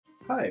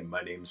Hi,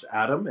 my name's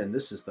Adam, and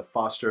this is the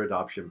Foster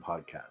Adoption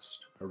Podcast,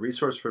 a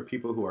resource for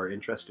people who are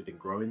interested in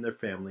growing their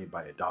family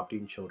by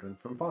adopting children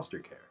from foster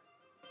care.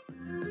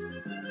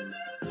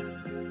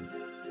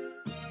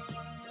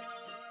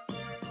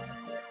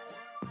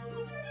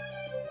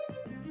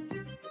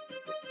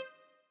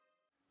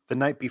 The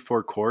night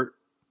before court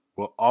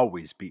will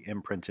always be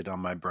imprinted on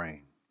my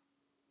brain.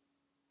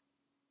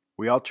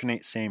 We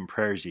alternate saying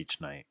prayers each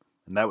night,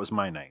 and that was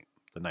my night,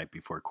 the night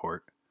before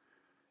court.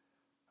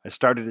 I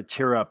started to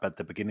tear up at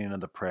the beginning of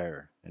the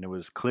prayer, and it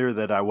was clear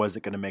that I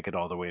wasn't going to make it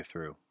all the way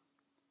through.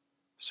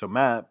 So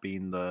Matt,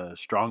 being the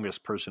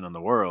strongest person in the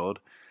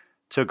world,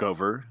 took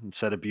over and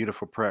said a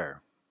beautiful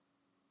prayer.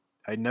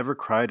 I'd never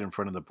cried in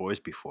front of the boys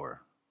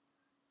before,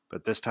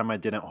 but this time I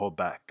didn't hold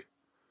back.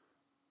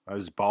 I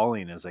was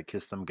bawling as I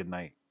kissed them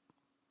goodnight.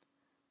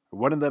 I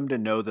wanted them to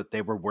know that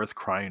they were worth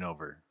crying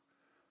over.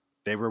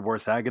 They were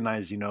worth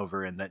agonizing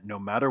over, and that no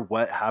matter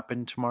what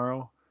happened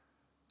tomorrow,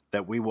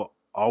 that we will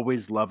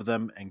always love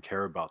them and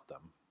care about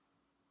them.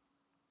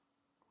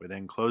 We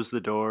then closed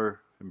the door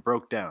and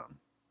broke down.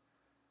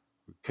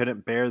 We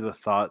couldn't bear the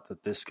thought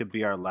that this could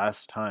be our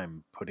last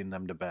time putting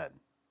them to bed.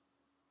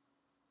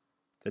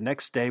 The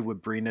next day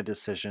would bring a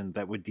decision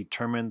that would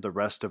determine the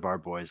rest of our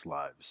boys'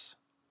 lives.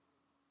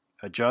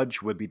 A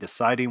judge would be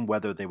deciding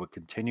whether they would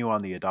continue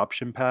on the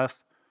adoption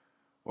path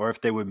or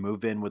if they would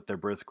move in with their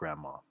birth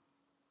grandma.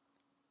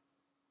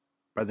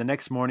 By the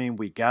next morning,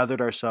 we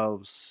gathered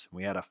ourselves,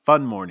 we had a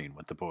fun morning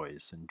with the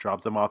boys and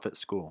dropped them off at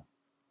school.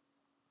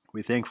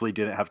 We thankfully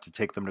didn't have to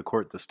take them to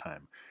court this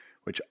time,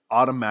 which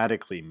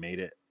automatically made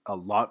it a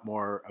lot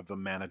more of a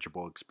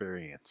manageable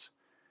experience.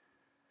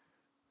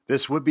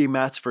 This would be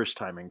Matt's first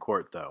time in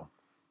court, though.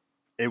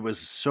 It was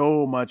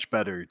so much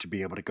better to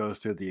be able to go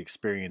through the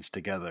experience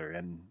together,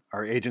 and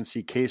our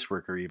agency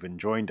caseworker even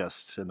joined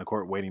us in the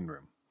court waiting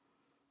room.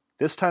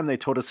 This time they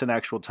told us an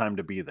actual time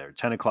to be there,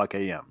 10 o'clock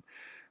a.m.,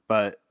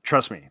 but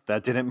trust me,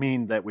 that didn't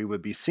mean that we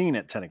would be seen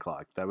at 10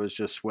 o'clock. That was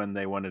just when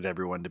they wanted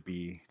everyone to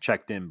be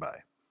checked in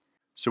by.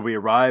 So we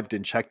arrived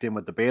and checked in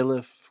with the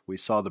bailiff. We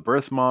saw the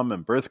birth mom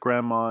and birth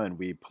grandma, and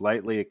we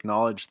politely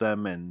acknowledged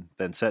them and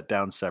then sat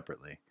down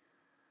separately.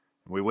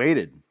 We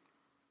waited,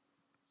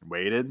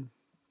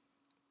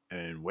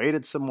 and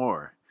waited some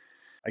more.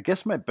 I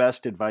guess my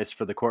best advice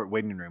for the court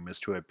waiting room is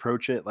to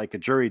approach it like a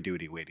jury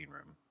duty waiting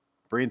room.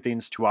 Bring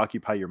things to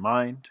occupy your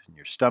mind and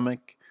your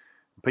stomach.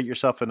 Put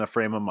yourself in a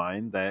frame of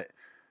mind that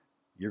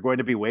you're going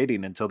to be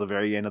waiting until the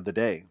very end of the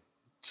day,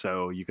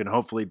 so you can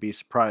hopefully be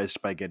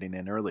surprised by getting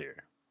in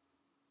earlier.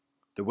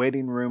 The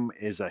waiting room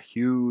is a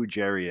huge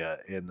area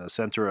in the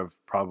center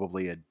of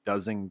probably a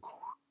dozen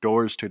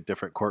doors to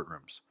different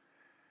courtrooms.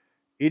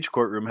 Each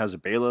courtroom has a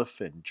bailiff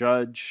and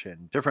judge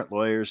and different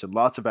lawyers and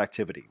lots of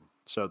activity.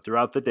 So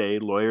throughout the day,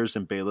 lawyers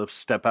and bailiffs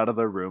step out of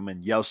their room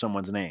and yell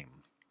someone's name,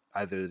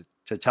 either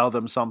to tell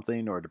them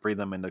something or to bring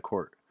them into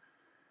court.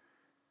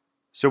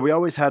 So we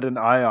always had an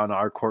eye on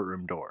our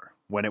courtroom door.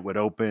 When it would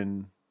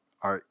open,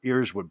 our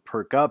ears would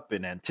perk up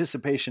in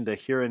anticipation to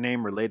hear a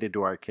name related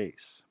to our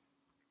case.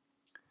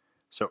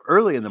 So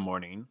early in the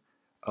morning,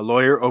 a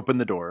lawyer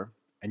opened the door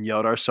and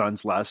yelled our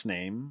son's last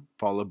name,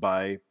 followed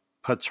by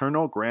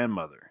paternal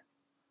grandmother.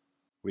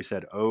 We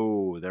said,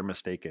 "Oh, they're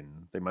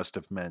mistaken. They must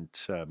have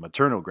meant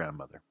maternal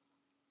grandmother."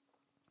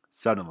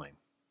 Suddenly,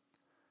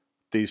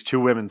 these two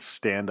women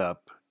stand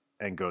up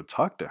and go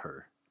talk to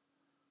her.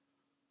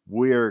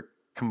 We're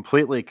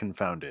completely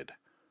confounded.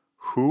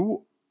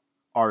 Who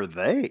are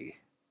they?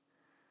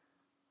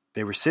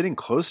 They were sitting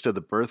close to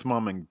the birth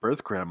mom and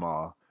birth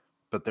grandma,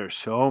 but there's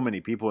so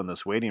many people in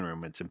this waiting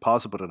room, it's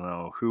impossible to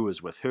know who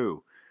is with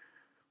who.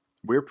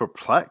 We're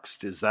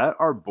perplexed. Is that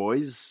our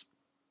boy's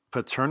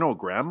paternal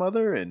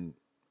grandmother and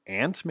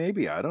aunt,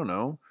 maybe? I don't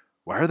know.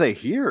 Why are they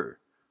here?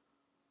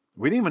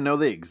 We didn't even know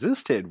they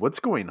existed. What's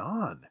going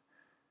on?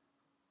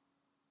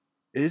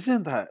 It's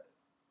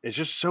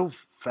just so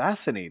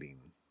fascinating.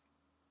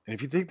 And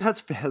if you think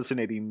that's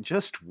fascinating,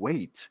 just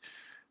wait.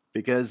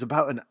 Because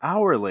about an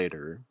hour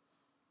later,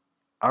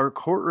 our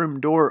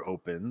courtroom door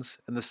opens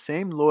and the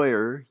same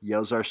lawyer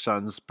yells our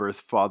son's birth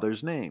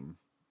father's name.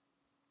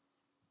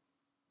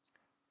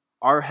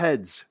 Our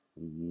heads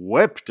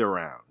whipped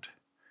around.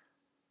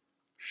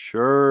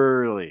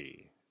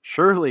 Surely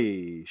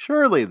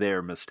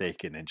they're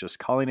mistaken and just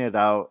calling it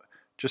out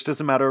just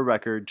as a matter of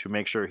record to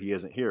make sure he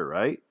isn't here,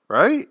 right?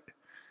 Right?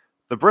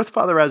 The birth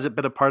father hasn't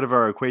been a part of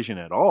our equation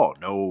at all.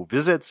 No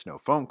visits, no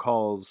phone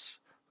calls.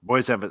 The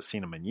boys haven't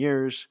seen him in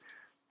years.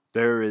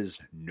 There is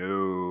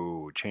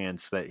no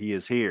chance that he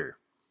is here.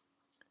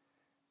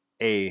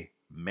 A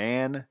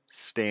man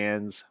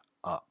stands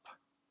up.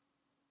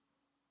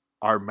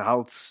 Our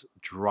mouths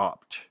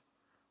dropped.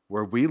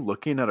 Were we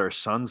looking at our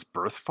son's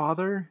birth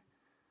father?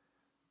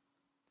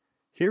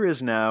 Here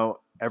is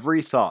now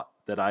every thought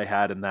that I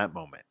had in that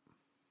moment.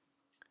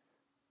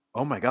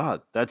 Oh my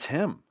God, that's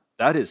him.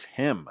 That is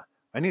him.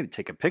 I need to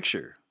take a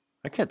picture.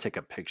 I can't take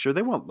a picture.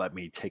 They won't let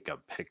me take a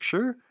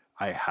picture.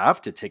 I have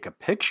to take a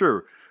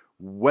picture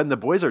When the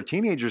boys are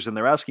teenagers and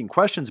they're asking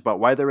questions about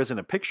why there isn't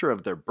a picture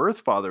of their birth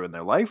father in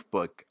their life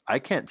book, I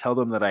can't tell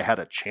them that I had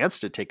a chance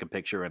to take a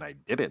picture and I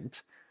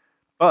didn't.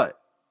 But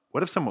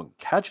what if someone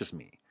catches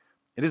me?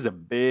 It is a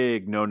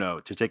big no-no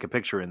to take a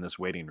picture in this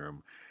waiting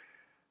room.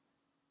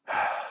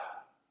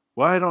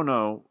 Well, I don't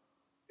know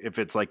if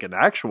it's like an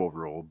actual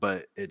rule,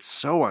 but it's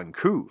so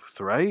uncouth,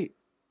 right?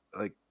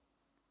 Like,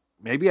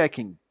 maybe I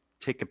can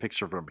take a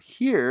picture from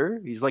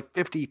here. He's like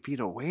 50 feet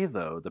away,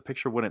 though. The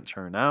picture wouldn't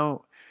turn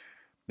out.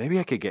 Maybe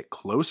I could get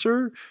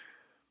closer?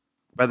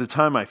 By the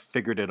time I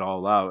figured it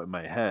all out in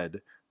my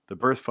head, the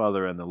birth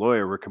father and the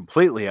lawyer were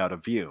completely out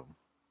of view.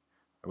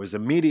 I was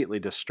immediately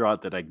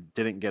distraught that I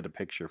didn't get a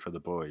picture for the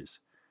boys,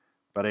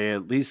 but I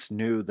at least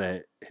knew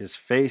that his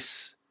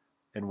face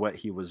and what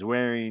he was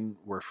wearing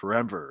were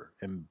forever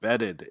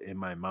embedded in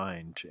my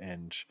mind,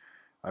 and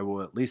I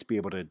will at least be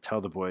able to tell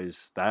the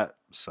boys that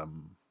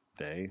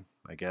someday,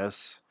 I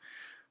guess.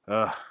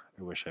 I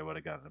wish I would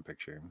have gotten a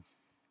picture.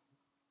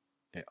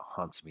 It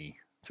haunts me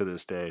to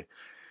this day.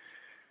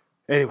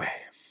 Anyway,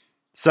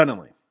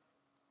 suddenly,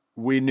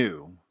 we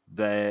knew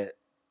that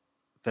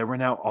there were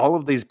now all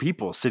of these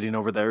people sitting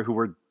over there who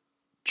were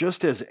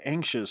just as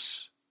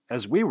anxious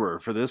as we were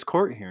for this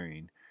court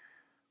hearing.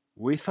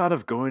 We thought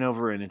of going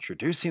over and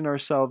introducing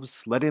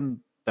ourselves, letting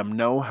them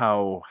know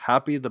how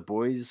happy the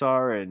boys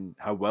are and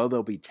how well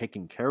they'll be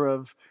taken care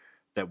of,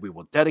 that we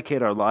will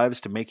dedicate our lives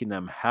to making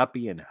them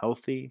happy and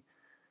healthy.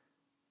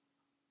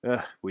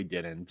 We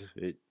didn't.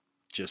 It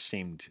just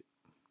seemed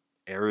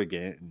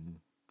arrogant and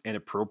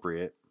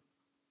inappropriate.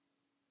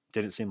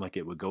 Didn't seem like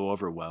it would go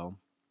over well.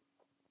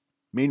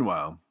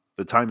 Meanwhile,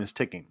 the time is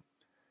ticking.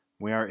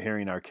 We aren't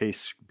hearing our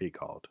case be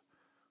called.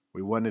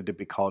 We wanted to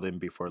be called in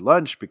before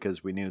lunch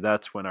because we knew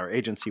that's when our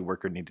agency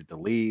worker needed to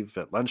leave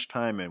at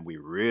lunchtime, and we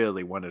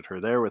really wanted her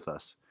there with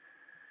us.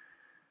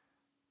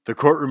 The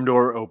courtroom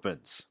door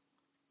opens.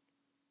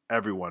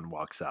 Everyone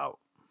walks out.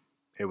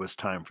 It was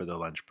time for the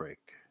lunch break.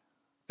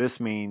 This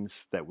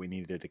means that we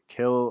needed to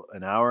kill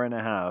an hour and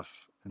a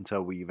half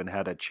until we even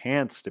had a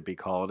chance to be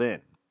called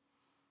in.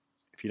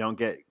 If you don't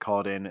get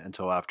called in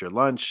until after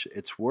lunch,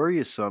 it's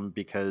worrisome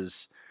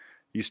because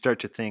you start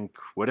to think,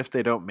 what if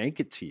they don't make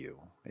it to you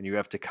and you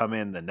have to come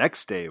in the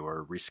next day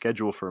or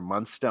reschedule for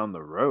months down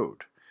the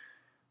road?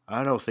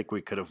 I don't think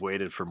we could have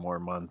waited for more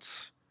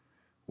months.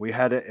 We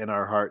had it in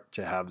our heart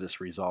to have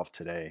this resolved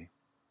today.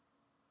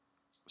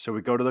 So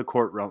we go to the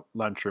court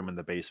lunchroom in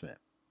the basement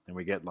and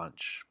we get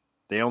lunch.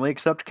 They only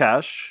accept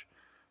cash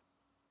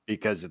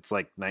because it's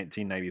like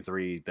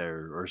 1993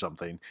 there or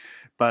something.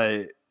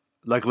 But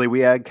luckily we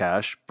had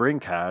cash.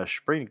 Bring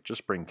cash.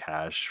 Just bring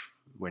cash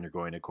when you're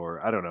going to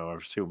court. I don't know. I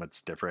assume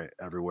it's different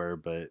everywhere,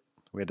 but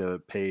we had to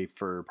pay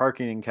for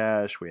parking in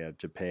cash. We had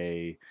to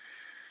pay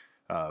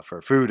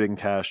for food in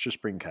cash.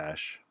 Just bring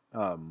cash.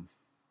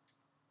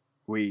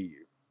 We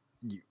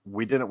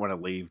didn't want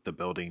to leave the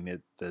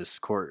building. This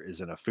court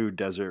is in a food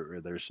desert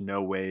where there's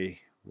no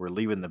way we're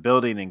leaving the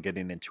building and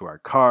getting into our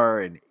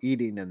car and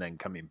eating and then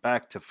coming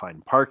back to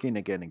find parking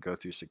again and go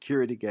through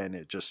security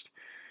again.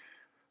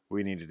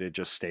 We needed to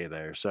just stay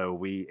there. So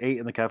we ate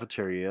in the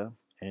cafeteria,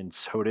 and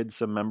so did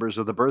some members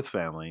of the birth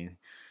family.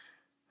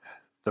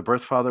 The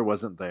birth father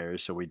wasn't there,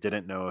 so we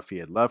didn't know if he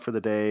had left for the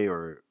day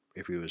or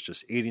if he was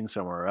just eating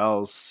somewhere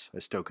else. I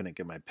still couldn't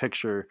get my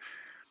picture.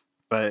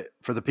 But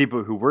for the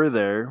people who were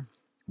there,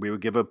 we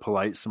would give a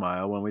polite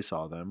smile when we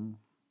saw them.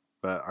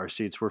 But our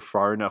seats were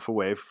far enough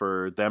away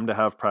for them to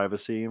have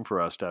privacy and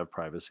for us to have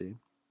privacy.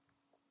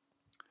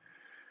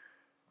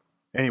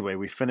 Anyway,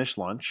 we finish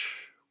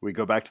lunch. We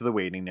go back to the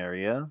waiting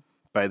area.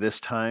 By this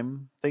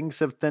time, things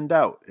have thinned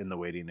out in the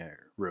waiting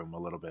room a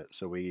little bit.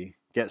 So we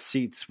get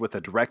seats with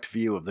a direct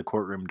view of the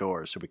courtroom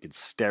door so we could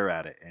stare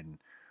at it and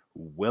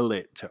will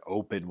it to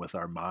open with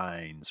our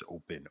minds.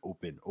 Open,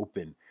 open,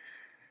 open.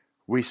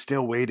 We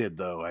still waited,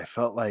 though. I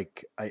felt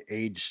like I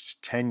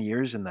aged 10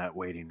 years in that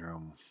waiting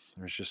room.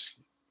 I was just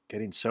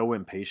getting so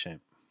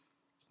impatient.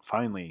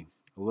 Finally,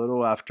 a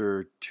little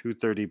after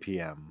 2:30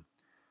 p.m.,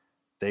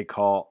 they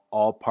call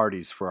all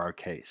parties for our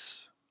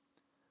case.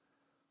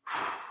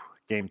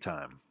 Game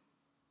time.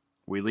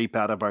 We leap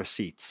out of our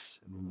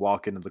seats and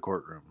walk into the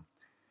courtroom.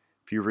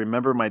 If you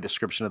remember my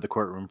description of the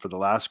courtroom for the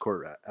last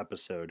court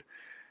episode,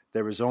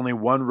 there was only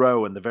one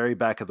row in the very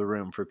back of the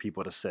room for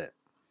people to sit.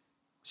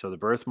 So the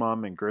birth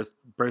mom and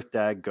birth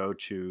dad go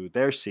to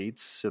their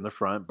seats in the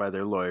front by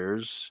their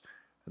lawyers,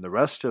 and the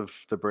rest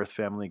of the birth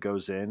family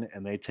goes in,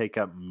 and they take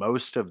up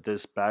most of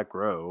this back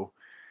row,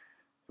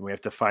 and we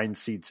have to find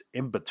seats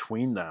in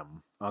between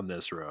them on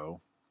this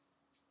row.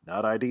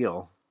 Not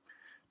ideal.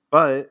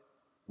 But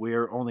we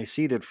are only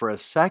seated for a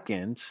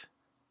second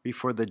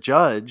before the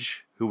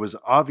judge, who was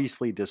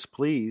obviously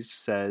displeased,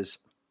 says,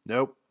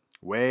 "Nope,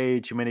 way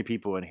too many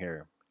people in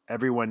here.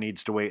 Everyone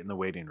needs to wait in the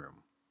waiting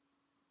room."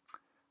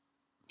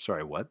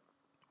 Sorry, what?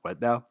 What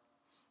now?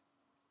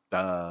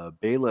 The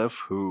bailiff,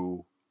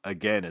 who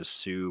again is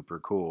super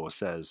cool,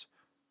 says,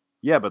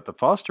 "Yeah, but the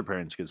foster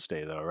parents can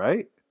stay though,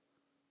 right?"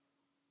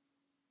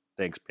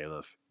 "Thanks,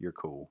 bailiff. You're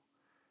cool."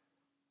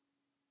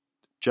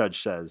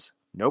 Judge says,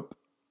 "Nope.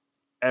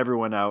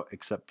 everyone out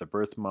except the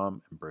birth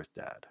mom and birth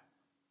dad.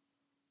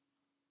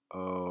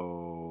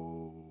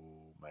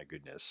 Oh my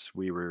goodness.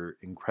 We were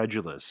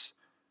incredulous.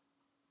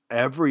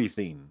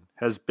 Everything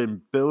has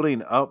been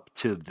building up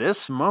to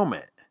this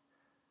moment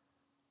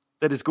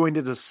that is going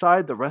to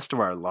decide the rest of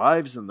our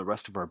lives and the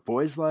rest of our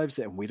boys' lives,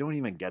 and we don't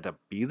even get to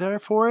be there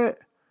for it.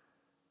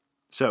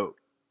 So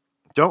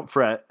don't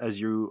fret as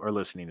you are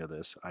listening to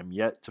this. I'm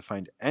yet to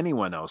find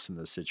anyone else in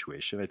this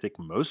situation. I think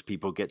most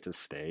people get to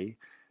stay.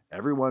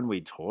 Everyone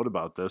we told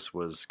about this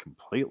was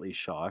completely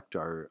shocked.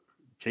 Our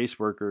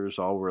caseworkers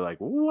all were like,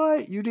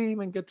 "What? You didn't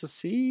even get to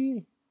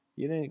see?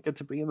 You didn't get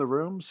to be in the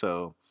room?"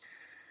 So,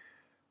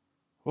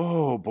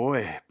 oh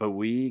boy. But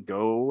we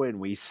go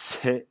and we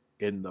sit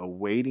in the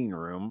waiting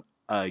room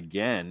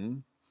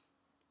again,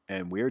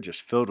 and we're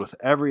just filled with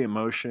every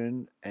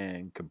emotion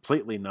and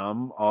completely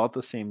numb all at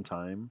the same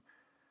time.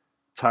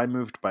 Time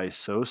moved by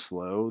so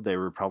slow. They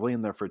were probably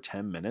in there for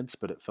 10 minutes,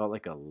 but it felt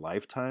like a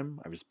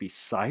lifetime. I was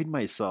beside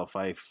myself.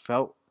 I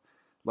felt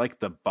like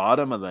the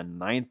bottom of the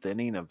ninth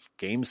inning of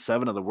Game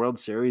 7 of the World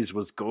Series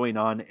was going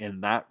on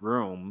in that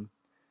room,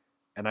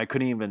 and I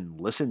couldn't even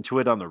listen to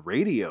it on the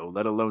radio,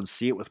 let alone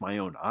see it with my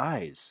own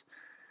eyes.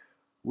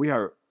 We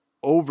are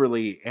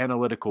overly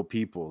analytical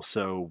people,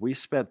 so we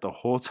spent the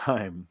whole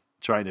time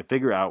trying to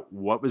figure out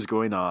what was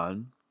going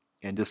on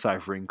and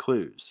deciphering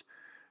clues.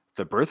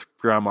 The birth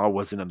grandma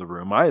wasn't in the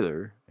room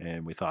either,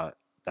 and we thought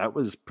that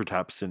was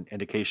perhaps an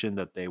indication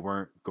that they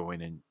weren't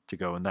going to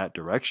go in that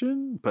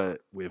direction, but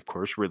we of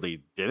course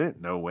really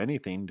didn't know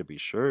anything to be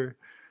sure.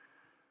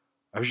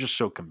 I was just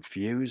so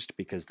confused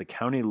because the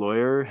county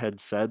lawyer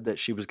had said that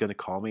she was going to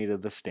call me to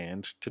the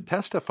stand to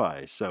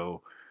testify.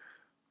 So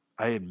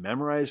I had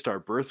memorized our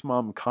birth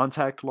mom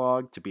contact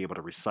log to be able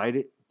to recite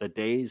it, the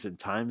days and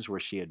times where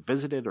she had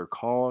visited or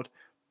called,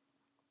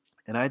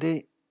 and I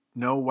didn't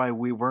know why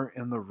we weren't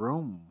in the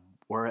room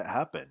where it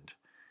happened.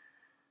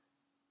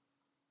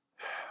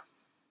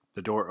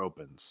 The door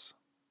opens.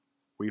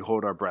 We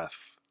hold our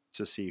breath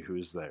to see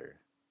who's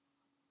there.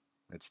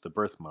 It's the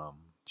birth mom.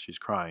 She's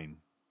crying.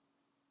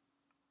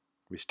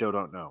 We still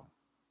don't know.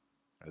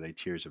 Are they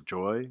tears of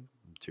joy?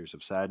 Tears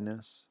of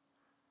sadness?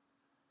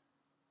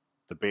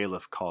 The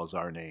bailiff calls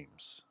our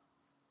names.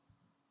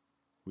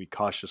 We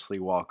cautiously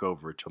walk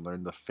over to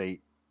learn the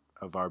fate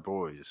of our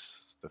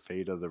boys, the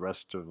fate of the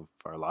rest of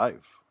our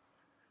life.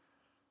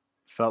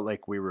 Felt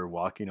like we were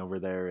walking over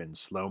there in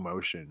slow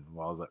motion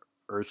while the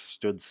earth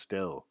stood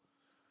still.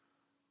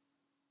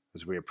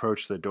 As we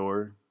approach the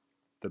door,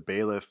 the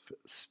bailiff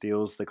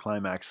steals the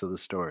climax of the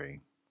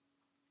story.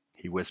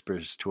 He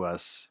whispers to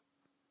us,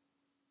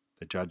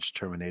 "The judge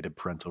terminated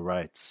parental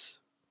rights.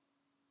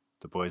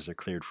 The boys are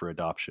cleared for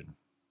adoption.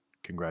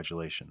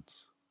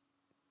 Congratulations."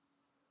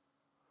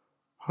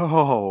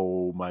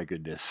 Oh my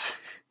goodness.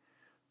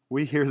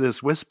 We hear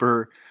this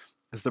whisper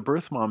as the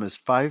birth mom is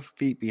 5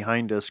 feet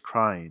behind us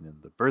crying,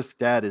 and the birth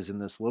dad is in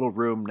this little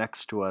room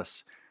next to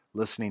us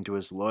listening to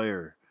his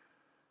lawyer.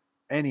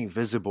 Any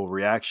visible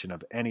reaction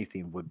of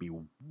anything would be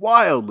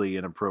wildly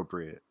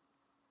inappropriate.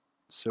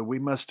 So we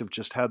must have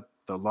just had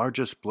the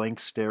largest blank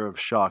stare of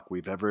shock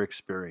we've ever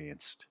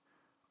experienced.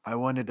 I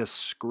wanted to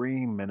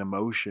scream in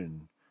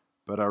emotion,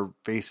 but our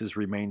faces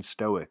remained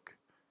stoic.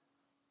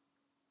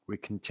 We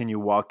continue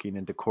walking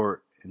into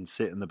court and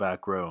sit in the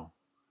back row.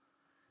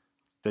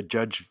 The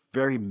judge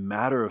very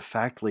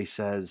matter-of-factly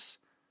says,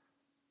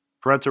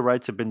 "Parental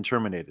rights have been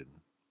terminated.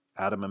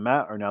 Adam and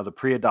Matt are now the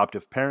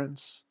pre-adoptive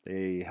parents.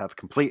 They have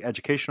complete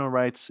educational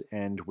rights,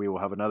 and we will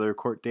have another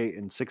court date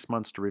in 6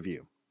 months to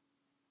review."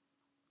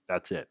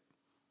 That's it.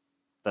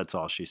 That's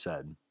all she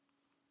said.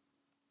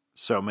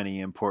 So many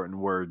important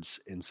words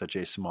in such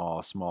a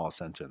small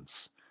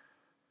sentence.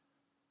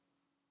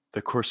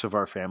 The course of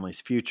our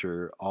family's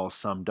future all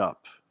summed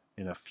up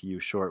in a few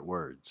short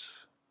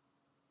words.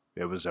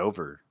 It was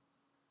over.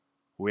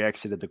 We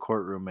exited the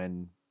courtroom,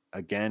 and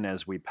again,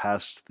 as we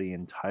passed the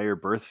entire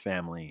birth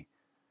family,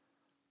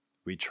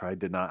 we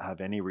tried to not have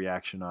any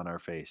reaction on our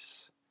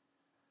face.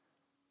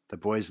 The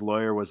boy's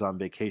lawyer was on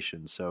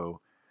vacation,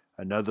 so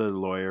another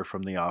lawyer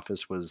from the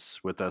office was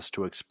with us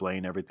to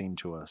explain everything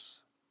to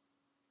us.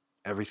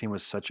 Everything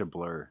was such a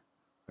blur.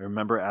 I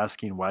remember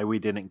asking why we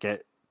didn't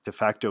get de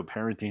facto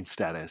parenting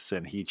status,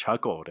 and he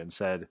chuckled and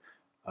said,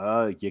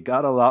 "You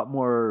got a lot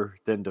more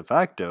than de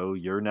facto.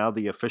 You're now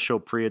the official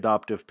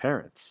pre-adoptive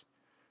parents."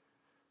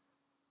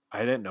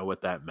 I didn't know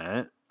what that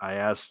meant. I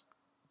asked,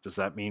 "Does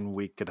that mean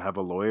we could have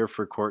a lawyer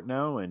for court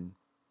now?" And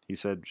he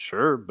said,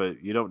 "Sure,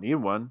 but you don't need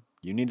one.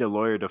 You need a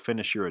lawyer to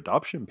finish your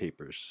adoption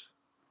papers."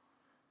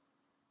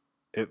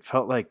 It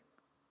felt like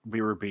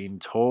we were being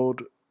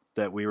told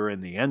that we were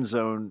in the end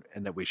zone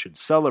and that we should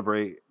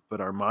celebrate,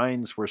 but our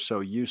minds were so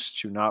used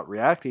to not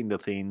reacting to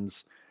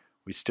things,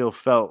 we still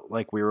felt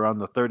like we were on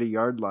the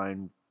 30-yard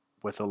line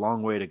with a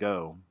long way to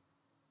go.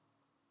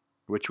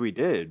 Which we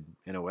did,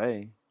 in a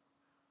way.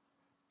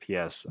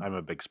 P.S. I'm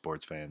a big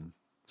sports fan.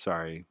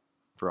 Sorry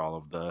for all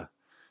of the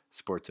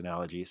sports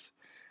analogies.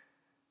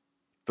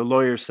 The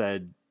lawyer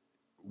said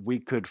we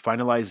could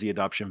finalize the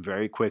adoption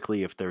very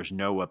quickly if there's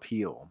no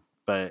appeal,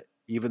 but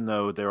even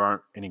though there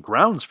aren't any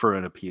grounds for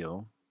an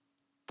appeal,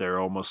 there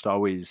almost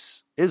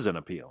always is an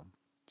appeal.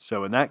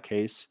 So in that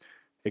case,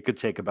 it could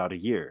take about a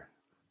year.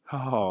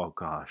 Oh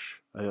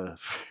gosh.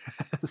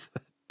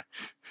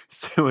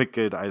 So it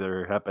could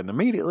either happen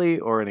immediately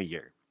or in a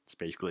year. It's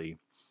basically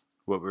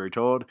what we were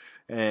told.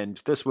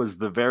 And this was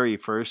the very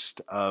first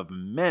of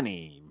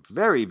many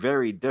very,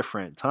 very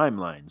different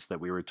timelines that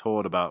we were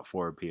told about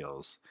for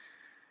appeals.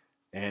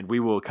 And we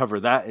will cover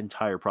that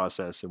entire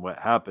process and what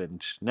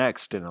happened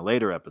next in a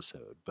later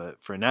episode.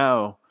 But for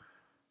now,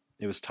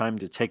 it was time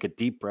to take a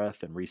deep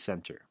breath and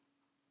recenter.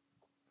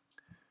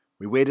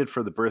 We waited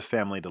for the birth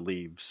family to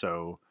leave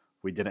so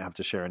we didn't have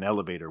to share an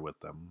elevator with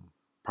them.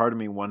 Part of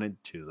me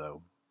wanted to,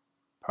 though.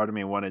 Part of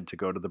me wanted to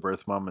go to the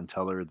birth mom and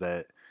tell her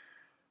that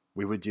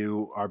we would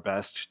do our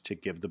best to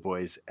give the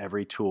boys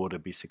every tool to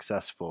be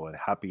successful and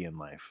happy in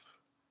life.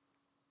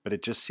 But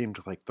it just seemed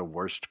like the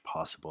worst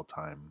possible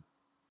time.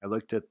 I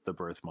looked at the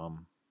birth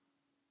mom,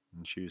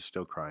 and she was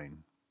still crying.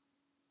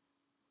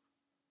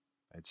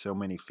 I had so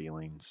many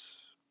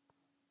feelings,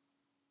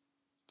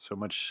 so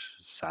much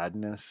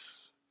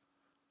sadness.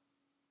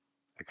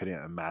 I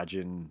couldn't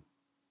imagine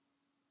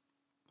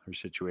her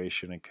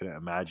situation. I couldn't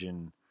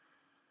imagine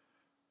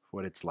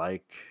what it's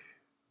like.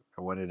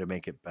 I wanted to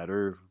make it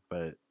better,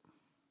 but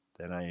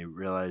then I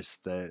realized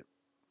that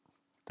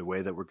the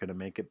way that we're going to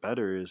make it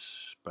better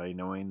is by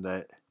knowing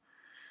that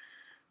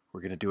we're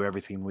going to do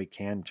everything we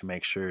can to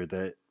make sure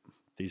that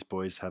these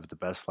boys have the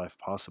best life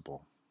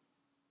possible.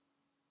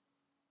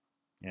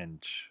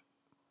 And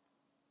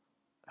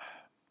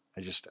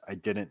I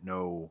didn't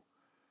know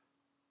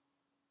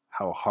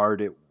how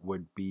hard it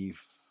would be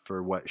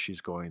for what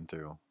she's going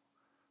through.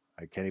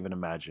 I can't even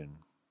imagine.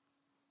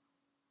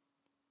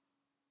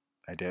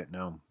 I didn't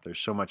know. There's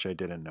so much I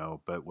didn't know.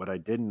 But what I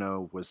did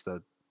know was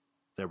that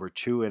there were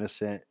two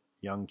innocent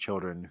young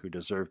children who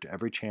deserved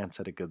every chance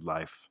at a good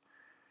life.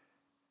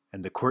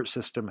 And the court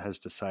system has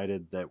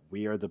decided that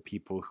we are the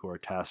people who are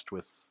tasked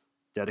with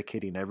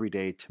dedicating every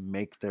day to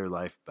make their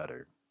life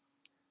better.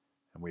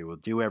 And we will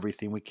do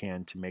everything we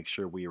can to make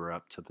sure we are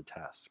up to the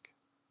task.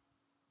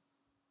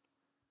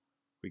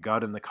 We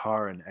got in the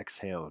car and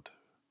exhaled.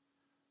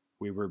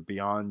 We were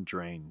beyond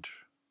drained.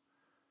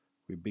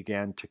 We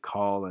began to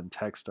call and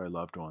text our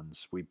loved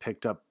ones. We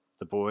picked up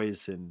the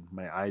boys and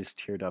my eyes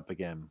teared up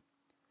again.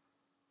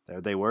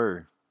 There they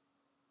were.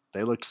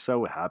 They looked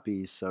so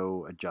happy,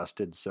 so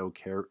adjusted, so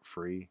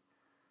carefree.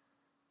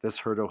 This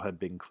hurdle had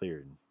been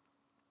cleared.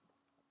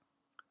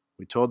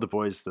 We told the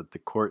boys that the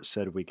court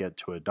said we get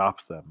to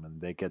adopt them and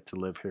they get to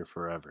live here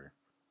forever.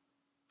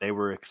 They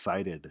were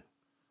excited.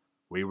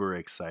 We were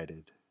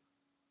excited.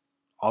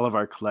 All of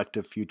our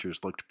collective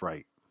futures looked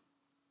bright.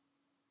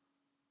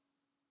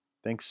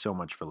 Thanks so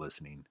much for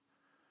listening.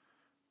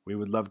 We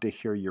would love to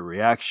hear your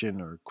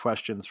reaction or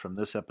questions from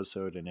this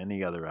episode and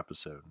any other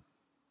episode.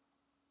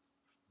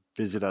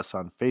 Visit us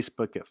on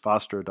Facebook at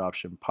Foster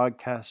Adoption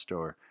Podcast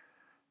or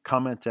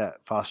comment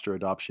at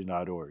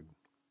fosteradoption.org.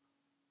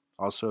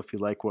 Also, if you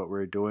like what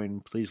we're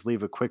doing, please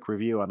leave a quick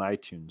review on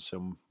iTunes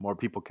so more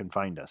people can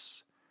find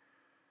us.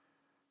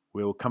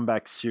 We'll come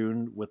back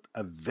soon with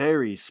a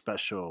very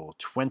special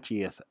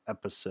 20th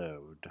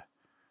episode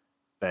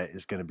that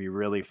is going to be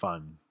really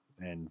fun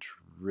and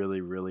really,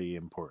 really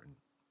important.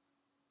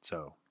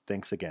 So,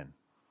 thanks again.